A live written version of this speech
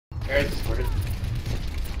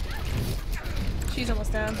She's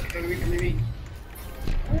almost down.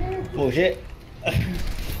 Bullshit.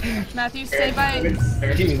 Matthew, stay by.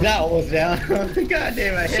 She was not almost down. God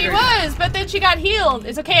damn, I hit She her. was, but then she got healed.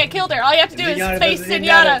 It's okay, I killed her. All you have to do Zenyatta is face doesn't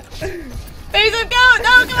Zenyatta. Face him, go!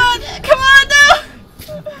 No, come on! Come on, no!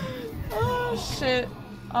 Oh, shit.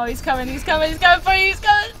 Oh, he's coming for you, he's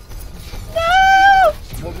coming! No!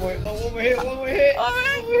 One more hit, one more hit.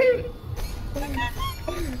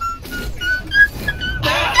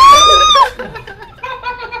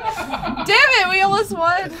 Damn it, we almost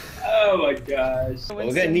won. Oh my gosh. Well,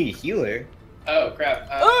 we're gonna need a healer. Oh crap.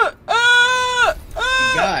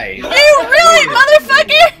 Guys. You really,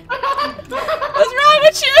 motherfucker? What's wrong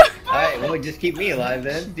with you? Alright, well, just keep me alive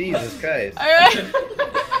then. Jesus Christ. Alright.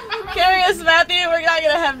 Carry us, Matthew. We're not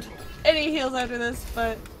gonna have any heals after this,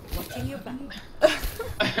 but. Watching your back.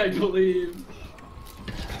 I believe.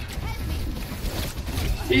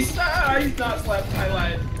 He's not slapped my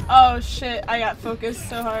line. Oh shit, I got focused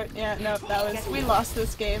so hard. Yeah, nope, we lost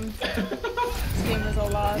this game. This game was a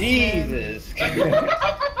loss. Jesus.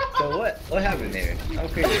 So what happened there? I'm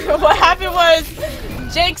crazy. What happened was,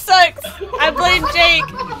 Jake sucks. I blame Jake.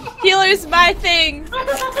 Healer's my thing.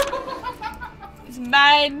 It's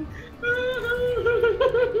mine.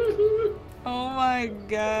 Oh my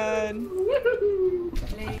god.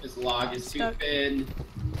 This log is too thin.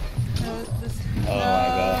 No, this, Oh my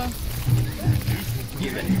god.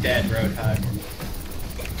 He's a dead Roadhog.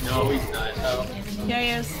 No, he's not. Oh. Yeah, he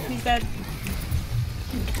is. He's dead.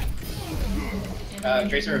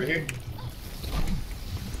 Tracer over here.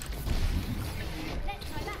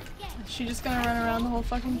 Is she just gonna run around the whole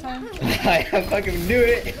fucking time? I fucking knew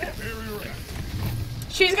it.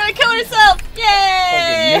 She's gonna kill herself! Fucking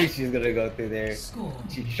Yay! knew she was gonna go through there.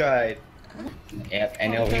 She tried. Yep,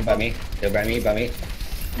 and over here by me. They're by me.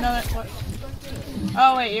 No, that, what?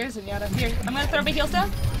 Oh wait, here's Zenyatta. Here, I'm gonna throw my heals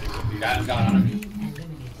down. You got him, got on him.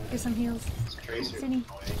 Get some heals. It's Tracer. Zinny.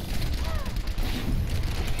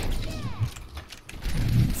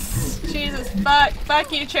 Jesus,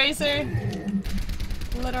 fuck you, Tracer.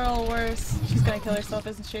 Literal worse. She's gonna kill herself,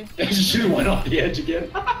 isn't she? She went off the edge again.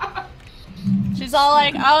 She's all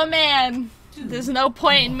like, oh man, there's no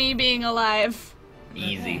point in me being alive.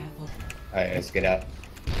 Easy. Alright, let's get out.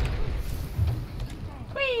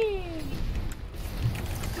 Whee!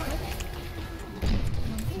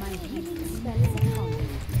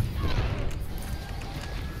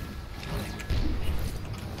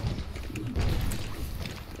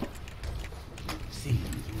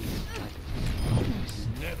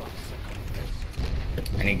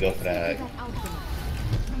 I need to go for that.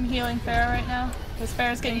 I'm healing Farah right now. Because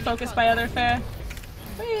Farah's getting focused by other Farah.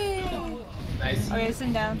 Whee! Nice. Okay,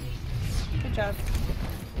 sitting down. Good job.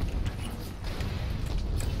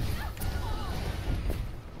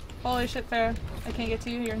 Holy shit, Farah. I can't get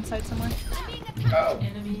to you. You're inside somewhere. Oh.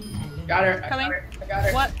 Got her. Coming. I got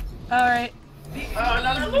her. What? Alright. Oh,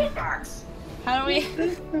 another loot box. How do we...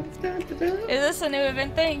 Is this a new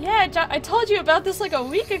event thing? Yeah, John, I told you about this like a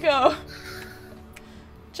week ago.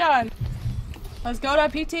 John. Let's go to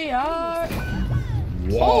PTR.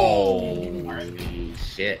 Whoa. Holy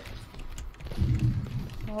shit.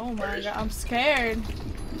 Oh my god, I'm scared.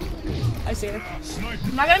 I see her.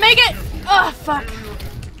 I'm not gonna make it! Oh, fuck.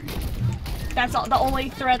 That's all, the only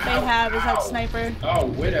threat they have is that sniper. Oh,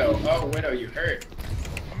 Widow. Oh, Widow, you hurt.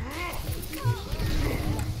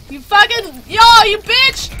 You fucking... Yo, you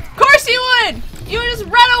bitch! Of course you would! You would just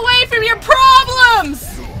run away from your problems!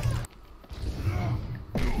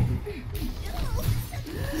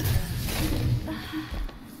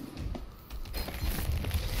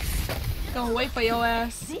 Gonna wait for your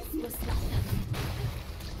ass.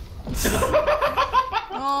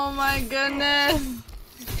 Oh my goodness.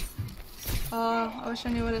 I wish I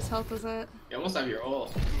knew what his health was at. You almost have your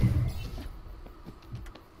ult.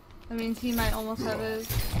 That means he might almost have his.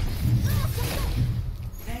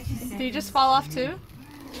 Did he just fall off too?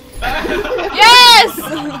 Yes!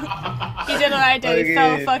 He did what I did, he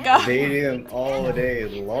fell the fuck off. Baiting him all day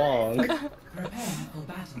long.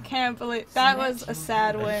 I can't believe that was a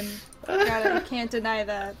sad win. I can't deny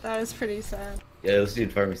that. That was pretty sad. Yeah, let's do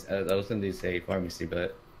pharmacy. I was gonna do say pharmacy,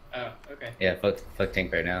 but Oh, okay. yeah, fuck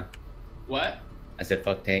tank right now. What? I said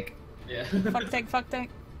fuck tank. Yeah. Fuck tank, fuck tank.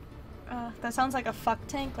 That sounds like a fuck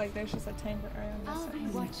tank, like there's just a tank around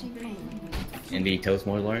this. Indie toast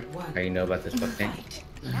more, Lauren? How do you know about this fuck tank?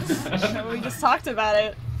 We just talked about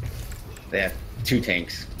it. They have 2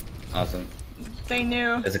 tanks. Awesome. They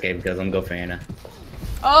knew. That's okay because I'm going for Anna.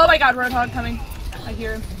 Oh my god, Roadhog coming. I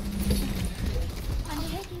hear him.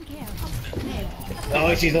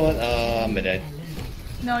 Oh, she's the one. Oh, I'm dead.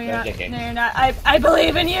 No, you're not. JK. No, you're not. I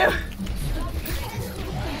believe in you.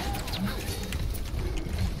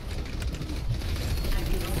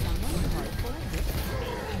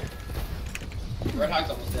 Roadhog's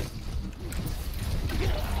almost dead.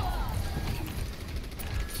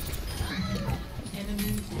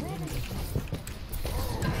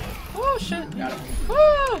 Oh shit. Got him.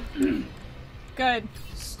 Woo! Good.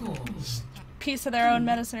 Piece of their own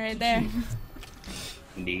medicine right there.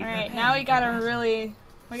 Indeed. Alright, now we gotta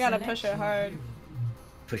push it hard.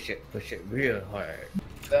 Push it real hard.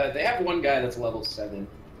 They have one guy that's level 7.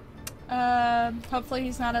 Hopefully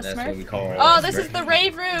he's not a That's what we smurf. call our Oh, this smurf. is the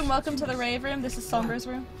rave room! Welcome to the rave room. This is Sombra's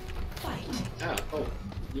room. Oh, cool.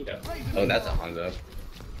 Neato. Oh, that's a Hanzo.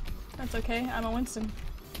 That's okay, I'm a Winston.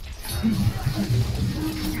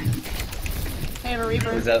 I have a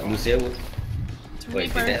Reaper. Was that Lucio? It's a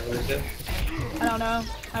Wait, Reaper. did that Lucio? I don't know.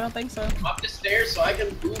 I don't think so. Up the stairs so I can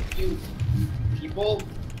boop you people.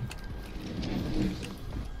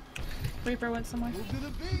 Reaper went somewhere.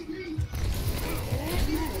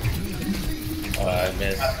 Oh, I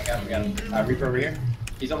missed. I got him. Reaper over here.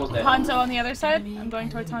 He's almost dead. Hanzo on the other side. I'm going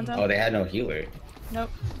towards Hanzo. Oh, they had no healer. Nope,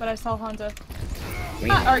 but I saw Hanzo.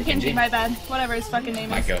 Wait, Or Genji, my bad. Whatever his fucking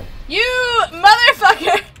name is. Michael. You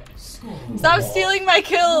motherfucker! Stop stealing my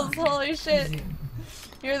kills! Holy shit.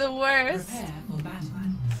 You're the worst.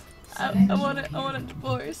 I want a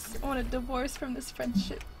divorce. I want a divorce from this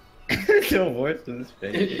friendship. Divorce from this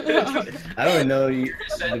friendship. I don't know.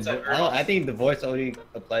 I think divorce only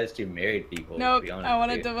applies to married people. Nope, to be honest I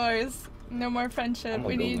want a with you. divorce. No more friendship. I'm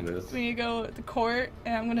We gonna need go with this. to go to court,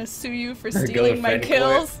 and I'm gonna sue you for Go to stealing my friend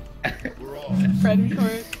kills. court. Friend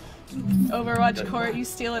court. Overwatch court, you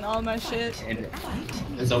stealing all my shit. And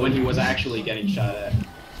And so when he was actually getting shot at.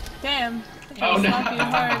 Damn. Oh no! Slap you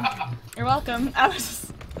hard. You're welcome. I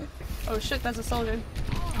was. Oh shit, that's a soldier.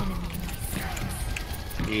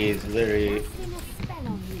 he's literally.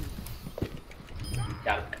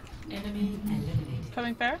 Got him.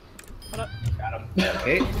 Coming fair? Hold up. Got him.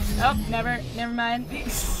 Okay. Oh, never mind.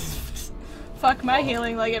 Fuck my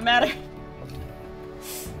healing like it mattered.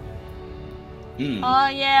 Oh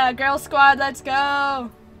yeah, girl squad, let's go!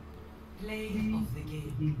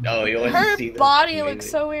 Oh, you always Her see the body looks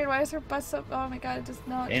so weird. Why is her butt so? Oh my god, it does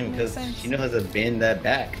not Damn, make because sense. she knows how to bend that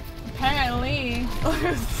back. Apparently.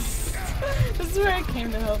 This is where I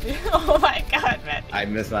came to help you. Oh my god, man. I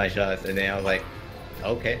missed my shots, and then I was like,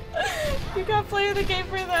 okay. You got play of the game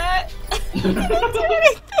for that. You didn't do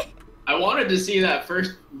anything. I wanted to see that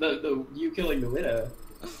first, the you killing the widow.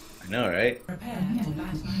 I know, right?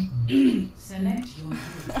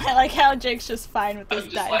 I like how Jake's just fine with this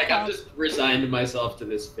I'm just dive like, I'm comp. just resigned myself to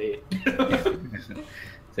this fate.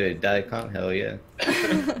 So die comp, hell yeah.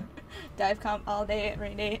 Dive comp all day,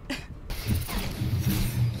 every day.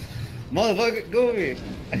 Motherfucker, go over here.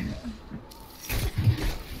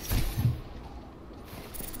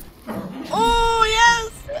 Oh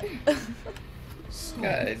yes!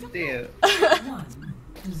 God damn.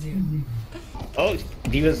 Oh,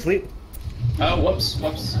 Diva's asleep. Oh,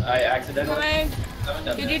 whoops. I accidentally.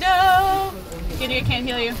 Coming. Did you know? Giddy, I can't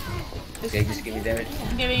heal you. Okay, just give me damage.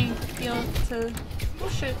 I'm giving heal to. Oh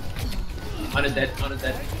shit. On his dead.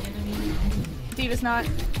 Diva's not.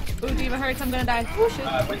 Ooh, Diva hurts. I'm gonna die. Oh shit.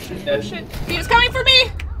 Winston's Oh dead. shit. Diva's coming for me!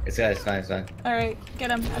 It's fine. Alright,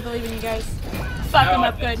 get him. I believe in you guys. Fuck him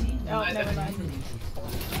up good. Oh, never mind.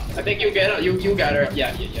 I think you get her. You got her.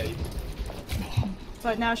 Yeah.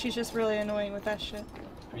 But now she's just really annoying with that shit.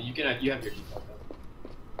 I mean, you have your default.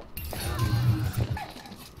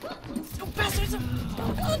 Oh, bastards! Oh,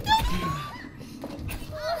 no.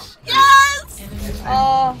 Yes!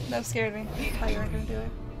 Oh, that scared me. I thought you weren't gonna do it.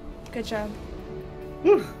 Good job.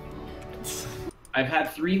 Whew. I've had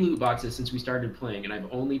 3 loot boxes since we started playing, and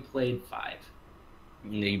I've only played 5.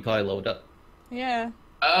 You probably load up. Yeah.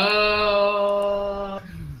 Oh,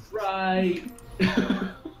 right.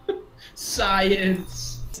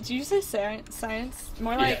 Science. Did you say science?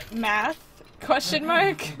 More like math? Question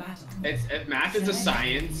mark? Math is a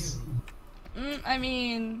science. I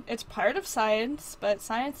mean, it's part of science, but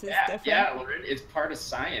science is different. Yeah, Lauren. It's part of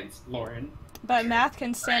science, Lauren. But math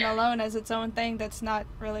can stand alone as its own thing that's not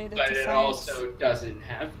related But to it science. also doesn't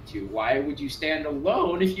have to. Why would you stand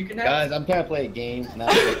alone if you can have... Guys, I'm trying to play a game.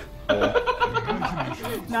 Not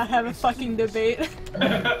Not have a fucking debate.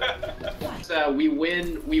 So we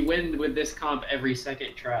win with this comp every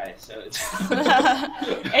second try, so it's...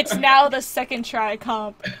 It's now the second try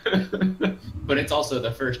comp. But it's also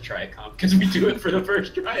the first try comp, because we do it for the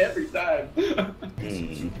first try every time.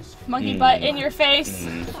 Monkey butt in your face.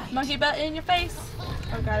 Monkey butt in your face.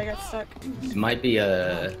 Oh god, I got stuck. It might be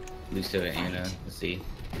Lucio and Anna. Let's see.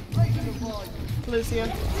 Lucio.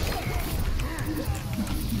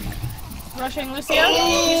 Rushing Lucio.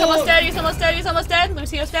 He's almost dead, he's almost dead, he's almost dead.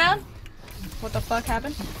 Lucio's down. What the fuck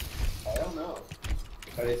happened? I don't know.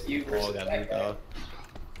 But it's you versus Oh, that that guy.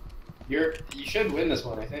 You should win this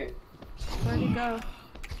one, I think. Where'd he go?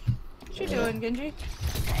 What you doing, Genji?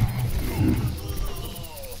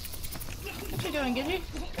 What you doing, Genji?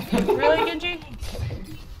 Really, Genji?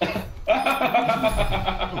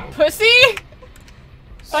 Pussy?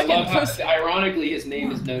 Fucking pussy. Ironically, his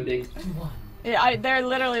name is No Dig. Yeah, there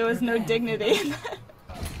literally was no dignity in that.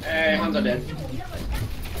 Hey, Hanzo dead.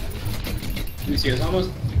 Lucio's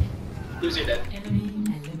almost. Lucio dead.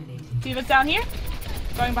 Diva's down here.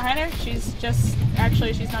 Going behind her. She's just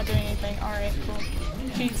actually she's not doing anything. Alright, cool.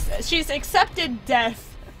 She's accepted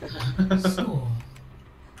death. Score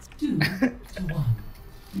 2-1.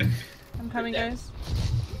 I'm coming, guys.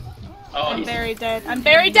 Oh, I'm very dead. I'm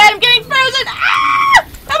very dead. I'm getting frozen. Ah!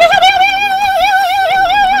 Help me, help me, help me,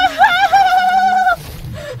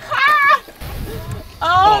 ah!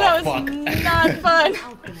 Oh, that was not fun.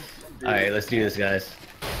 Alright, let's do this, guys.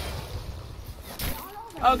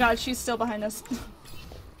 Oh god, she's still behind us.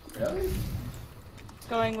 Really?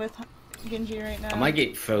 Going with Genji right now. I might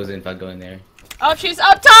get frozen if I go in there. Oh, she's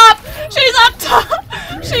up top! She's up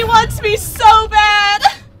top! She wants me so bad!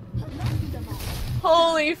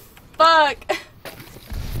 Holy fuck.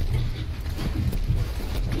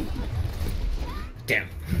 Damn.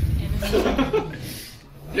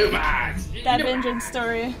 New box! That vengeance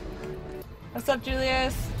story. What's up,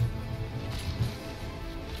 Julius?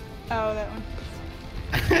 Oh, that one.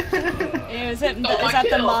 Is that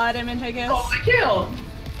the mod image, I guess? Oh, my kill!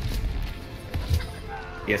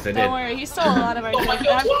 Yes, I did. Don't worry, he stole a lot of our Oh, my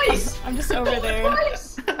kills. kill twice! I'm just over there.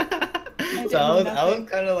 Twice! So I was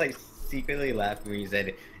kind of like secretly laughing when you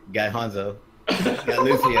said, "Got Hanzo, got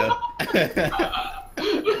Lucio."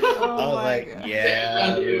 I was like, God.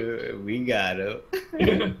 "Yeah, we got him."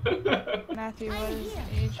 Matthew was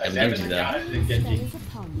I never Genji, got though. it, Genji.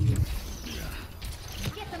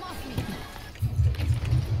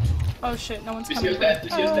 Oh shit, no one's Lucio's coming. dead,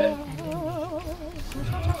 Lucio's dead.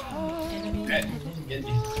 Dead.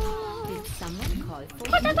 Genji.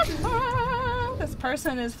 This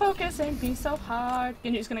person is focusing me so hard.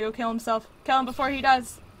 Genji's gonna go kill himself. Kill him before he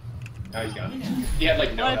does. Oh, he's gone. He had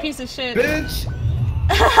like no What a health. piece of shit. Bitch.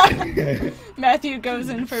 Matthew goes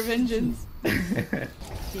in for vengeance.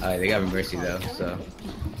 Alright, they got Mercy though, so.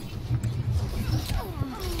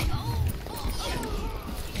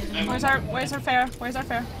 Where's our fair? Where's our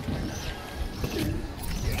fair?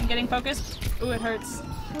 I'm getting focused. Ooh, it hurts.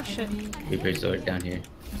 Oh shit. Reaper sword down here.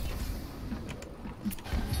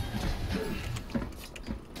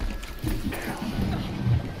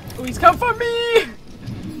 Ooh, he's come for me!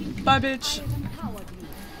 Bye, bitch.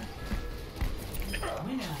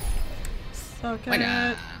 Suck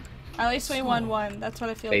it. At least we won one. That's what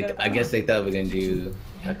I feel good about. I guess they thought we were gonna do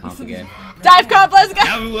a comp again. Dive comp, let's go!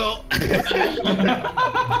 Now we will.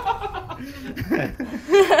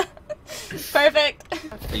 Perfect.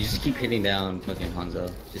 You just keep hitting down fucking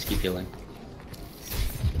Hanzo. Just keep healing.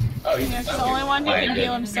 Oh, he's Yeah, 'cause the only one who Alright, can good.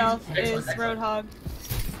 heal himself is Roadhog.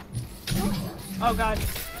 Oh god.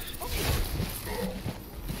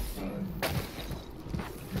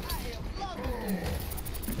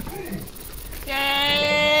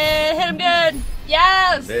 Yay! Hit him good!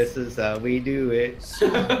 Yes! This is how we do it.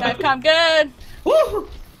 Dive comp good! Woo!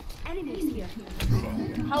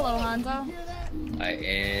 Hello, Hanzo. Alright,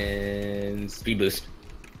 and speed boost.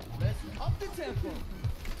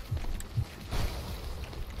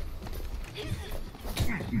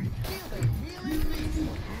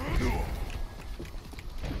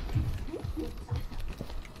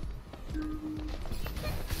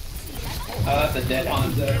 Oh, that's a dead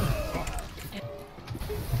Hanzo.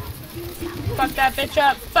 Fuck that bitch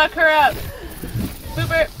up. Fuck her up.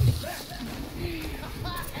 Booper.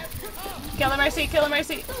 Kill her, Mercy. Kill her,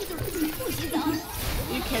 Mercy.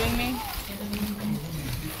 You kidding me?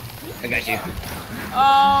 I got you.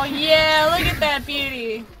 Oh, yeah. Look at that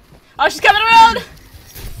beauty. Oh, she's coming around.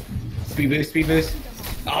 Speed boost, speed boost.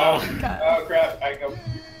 Oh! God. Oh crap, I go.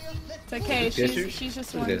 It's okay. Sisters? She's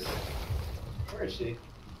just Who's one. this? Where is she?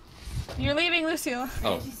 You're leaving, Lucille.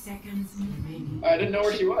 Oh. I didn't know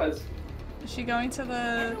where she was. Is she going to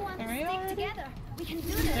the area already?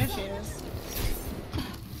 There she is.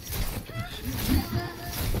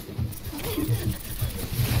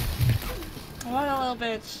 What a little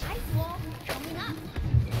bitch.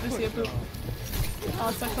 Lucia poop.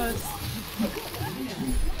 Oh, so close.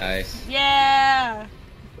 Nice. Yeah!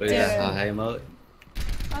 What is that? Dude. High emote?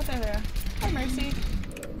 Oh, there. Hi, Mercy.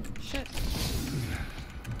 Shit.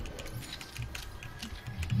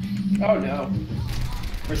 Oh no.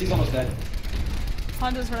 Mercy's almost dead.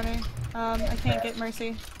 Honda's running. I can't get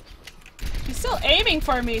Mercy. He's still aiming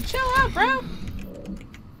for me. Chill out, bro.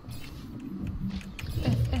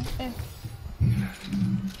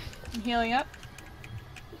 I'm healing up.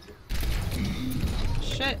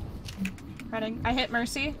 Shit. Running. I hit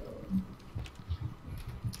Mercy.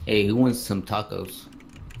 Hey, who wants some tacos?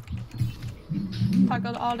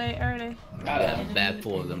 Tacos all day, every day. I have a bag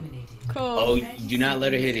full of them. Cool. Oh, do not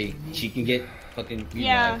let her hit it. She can get fucking revived.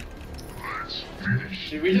 Yeah.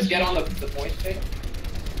 Should we just get on the point thing?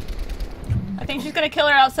 I think she's gonna kill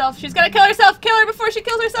herself. She's gonna kill herself. Kill her before she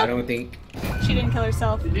kills I herself. don't think. She didn't kill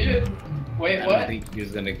herself. You did? Wait, I what? don't think she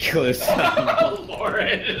was gonna kill herself. Oh,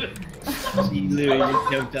 Lord. She literally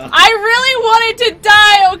just jumped off. I really wanted to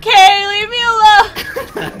die, okay? Leave me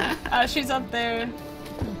alone! Oh, she's up there.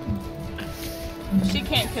 She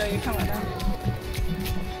can't kill you, come on now.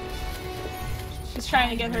 She's trying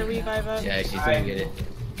to get her revive up. Yeah, she's gonna get it.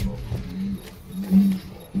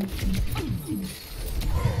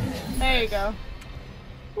 There you go.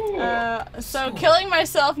 So killing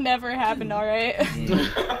myself never happened, alright? It didn't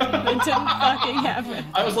fucking happen.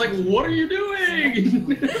 I was like, what are you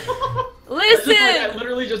doing? Listen! I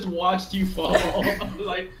literally just watched you fall.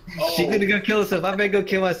 Like, oh. She's gonna go kill herself. I better go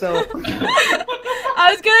kill myself.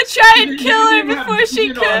 I was gonna try and kill her before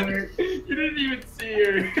she could. You didn't even see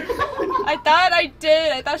her. I thought I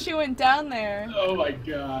did. I thought she went down there. Oh my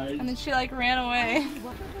god. And then she like ran away.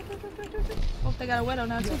 Oh, they got a widow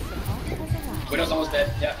now too. Widow's almost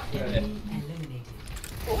dead. Yeah.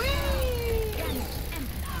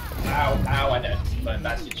 Ow, ow, I died. But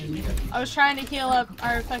basket should be good. I was trying to heal up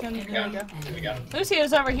our fucking. There we go. Here we go.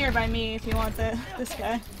 Lucio's over here by me if you want this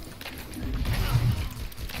guy.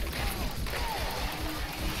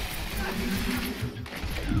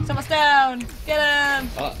 Someone's down. Get him.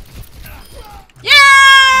 Yeah!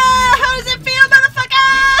 How does it feel,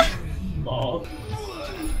 motherfucker? Lol.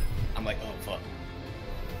 I'm like, oh fuck.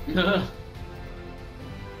 I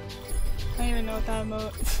don't even know what that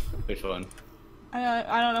emote. Which one?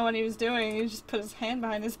 I don't know what he was doing. He just put his hand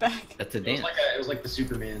behind his back. That's a It dance. was like the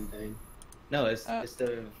Superman thing. No, it's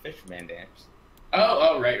the fisherman dance.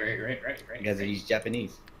 Oh, right. Because he's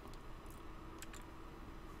Japanese.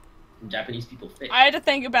 Japanese people fish. I had to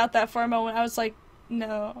think about that for a moment. I was like,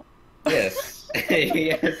 no. Yes.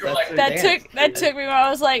 Yes. That's like, her That dance. took me where I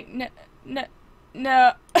was like,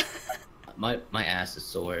 no. My ass is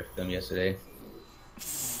sore from yesterday.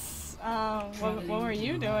 What were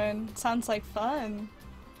you doing? Sounds like fun.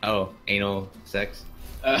 Oh, anal sex.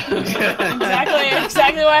 Exactly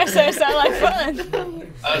why I said it sounded like fun.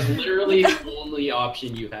 That was literally the only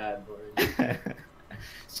option you had, Lauren.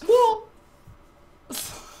 School.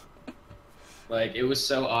 Like, it was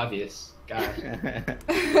so obvious. God.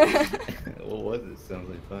 What was it? Sounds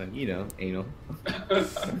like fun. You know, anal.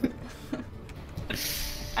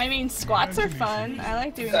 I mean, squats are fun. I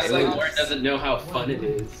like doing It's like Lauren squats. doesn't know how fun it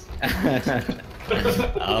is.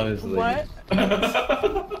 Obviously. What?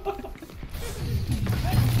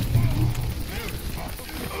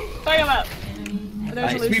 Fuck him up.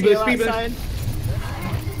 There's a Speed Lucio boost, speed outside.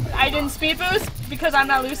 I didn't speed boost because I'm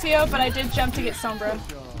not Lucio, but I did jump to get Sombra.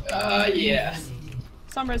 Yeah.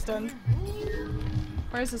 Sombra's done.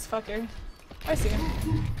 Where's this fucker? I see him.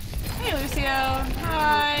 Hey, Lucio.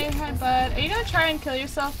 Hi. Hi, bud. Are you gonna try and kill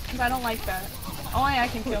yourself? Because I don't like that. Only I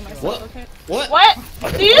can kill myself, What? okay? What? What?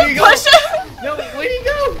 Do you Where'd you push him? No, where'd he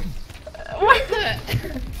go? What?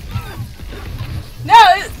 No,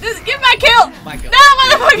 give my kill! My God. No,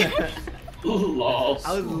 motherfucker! Lol. I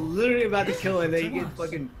was literally about to kill him, and then you get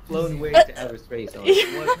fucking blown away to outer space. I was like,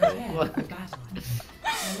 what the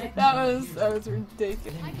fuck? That was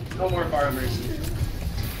ridiculous. No more fire mercy.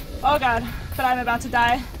 Oh god, but I'm about to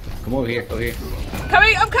die. Come over here, over here.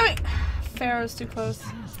 Coming, I'm coming! Pharaoh's too close.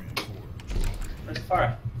 Where's the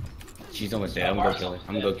fire? She's almost dead. I'm gonna go kill her.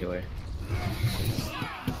 I'm gonna go kill her.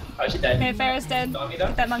 Oh, she dead. Okay, Pharaoh's dead. Got me though?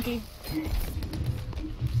 Get that monkey.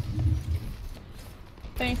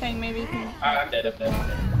 If anything, maybe you can... I'm dead, I'm dead.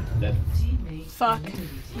 I'm dead. Fuck.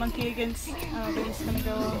 Monkey against... I don't think it's gonna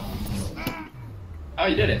go... Oh,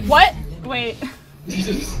 you did it. What? Wait.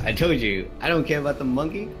 I told you, I don't care about the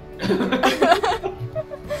monkey.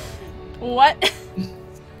 What?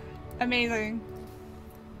 Amazing.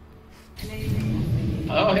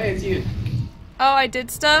 Oh, hey, it's you. Oh, I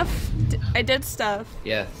did stuff? I did stuff.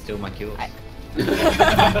 Yeah, steal my kills.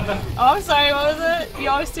 Oh, I'm sorry, what was it? You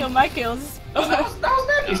always steal my kills. That was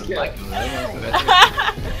Matthew's kill. Look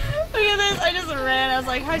at this, I just ran. I was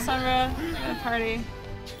like, hi, Sandra. At a party.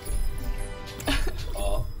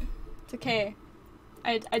 Oh. It's okay.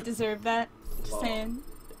 I deserve that. Just saying.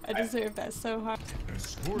 I deserve that so hard.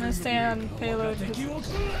 I'm gonna stay on payload.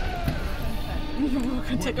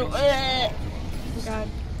 Take a. Oh god.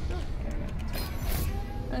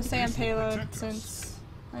 I'm gonna stay on payload since.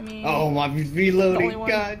 I mean. Oh my reloading!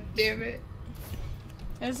 God damn it!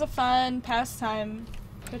 It's a fun pastime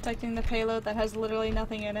protecting the payload that has literally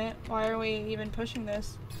nothing in it. Why are we even pushing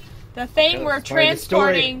this? The thing we're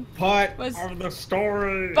transporting part was of the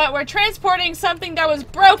story. But we're transporting something that was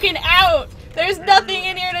broken out. There's nothing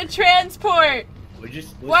in here to transport.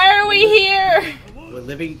 Why are we here? We're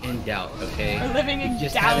living in doubt, okay? We're living in doubt. We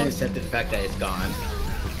just haven't accepted the fact that it's gone.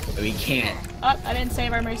 We can't. Oh, I didn't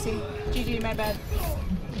save our Mercy. GG, my bad.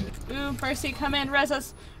 Ooh, Mercy, come in, res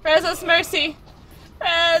us. Res us, Mercy.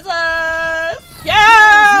 Res us.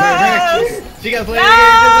 Yes! She got played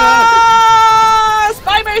Yes!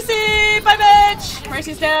 Bye, Mercy! Bye, bitch!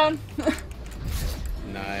 Mercy's down.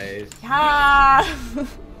 Nice. Ah!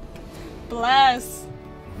 Bless.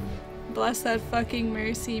 Bless that fucking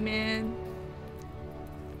Mercy, man.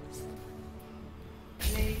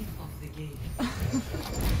 Play of the game.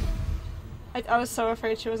 I was so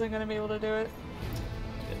afraid she wasn't gonna be able to do it.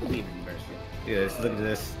 Believe in Mercy. Yes, look at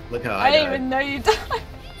this. Look how I didn't died. even know you died.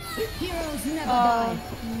 Heroes never Oh,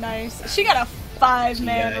 nice. She got a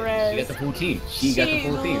 5-man res. She got the full team. She got the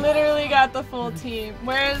full team. Literally got the full team.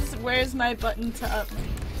 Where's my button to up?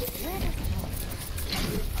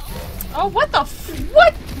 Oh, what the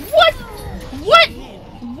what? What? What?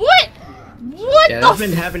 What? What Yeah, the that's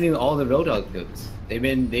been happening in all the Road Dogg dudes. They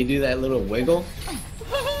do that little wiggle.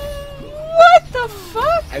 What the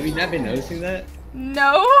fuck? Have you not been noticing that?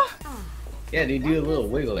 No. Yeah, they do a little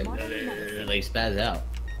wiggle like spaz out.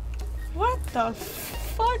 What the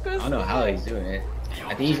fuck was I don't know how that? he's doing it.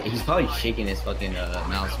 I think he's probably shaking his fucking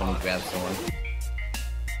mouse when he grabs someone.